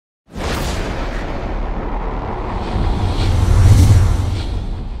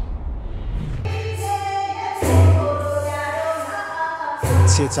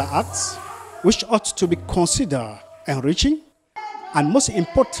theatre acts, which ought to be considered enriching and most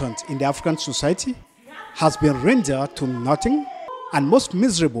important in the African society, has been rendered to nothing and most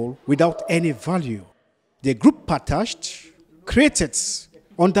miserable without any value. The group partaged, created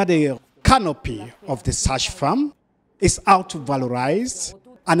under the canopy of the search Femme, is out to valorize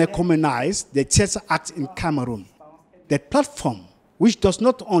and commonize the theatre act in Cameroon. The platform, which does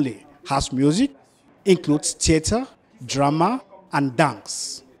not only has music, includes theatre, drama and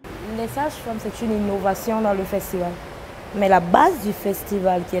dance. Les sages-femmes, c'est une innovation dans le festival. Mais la base du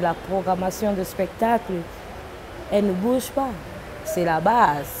festival, qui est la programmation de spectacles, elle ne bouge pas. C'est la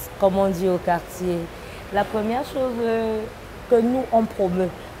base, comme on dit au quartier. La première chose que nous, on promeut,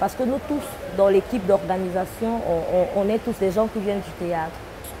 parce que nous tous, dans l'équipe d'organisation, on est tous des gens qui viennent du théâtre.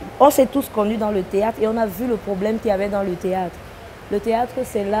 On s'est tous connus dans le théâtre et on a vu le problème qu'il y avait dans le théâtre. Le théâtre,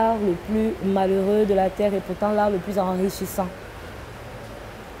 c'est l'art le plus malheureux de la terre et pourtant l'art le plus enrichissant.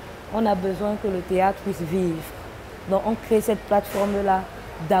 On a besoin que le théâtre puisse vivre. Donc on crée cette plateforme-là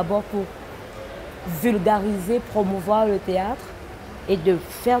d'abord pour vulgariser, promouvoir le théâtre et de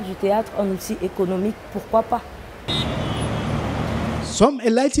faire du théâtre un outil économique, pourquoi pas. Some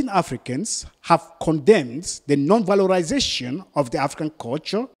enlightened Africans have condemned the non-valorization of the African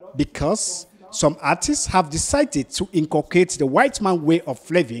culture because some artists have decided to inculcate the white man way of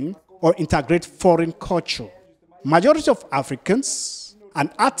living or integrate foreign culture. Majority of Africans and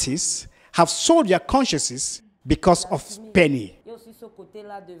artists have sold their consciences because of penny. Il y a aussi ce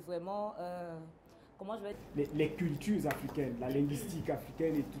côté-là de vraiment, comment je vais dire, les cultures africaines, la linguistique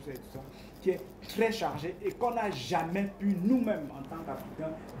africaine et tout ça, qui est très chargée et qu'on n'a jamais pu nous-mêmes en tant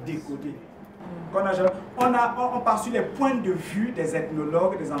qu'Africains décoder. On part sur les points de vue des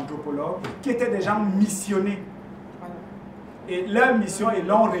ethnologues, des anthropologues qui étaient des gens missionnés. Et leur mission, ils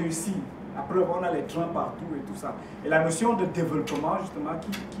l'ont réussi. La preuve, on a les trains partout et tout ça. Et la notion de développement, justement,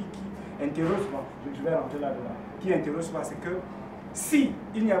 qui interroge, je vais rentrer là-dedans, qui interroge, c'est que si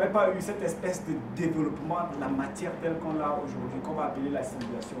il n'y avait pas eu cette espèce de développement de la matière telle qu'on l'a aujourd'hui, qu'on va appeler la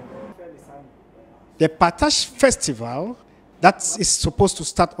civilisation. The Partage Festival, that is supposed to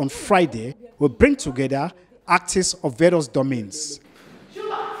start on Friday, will bring together artists of various domains.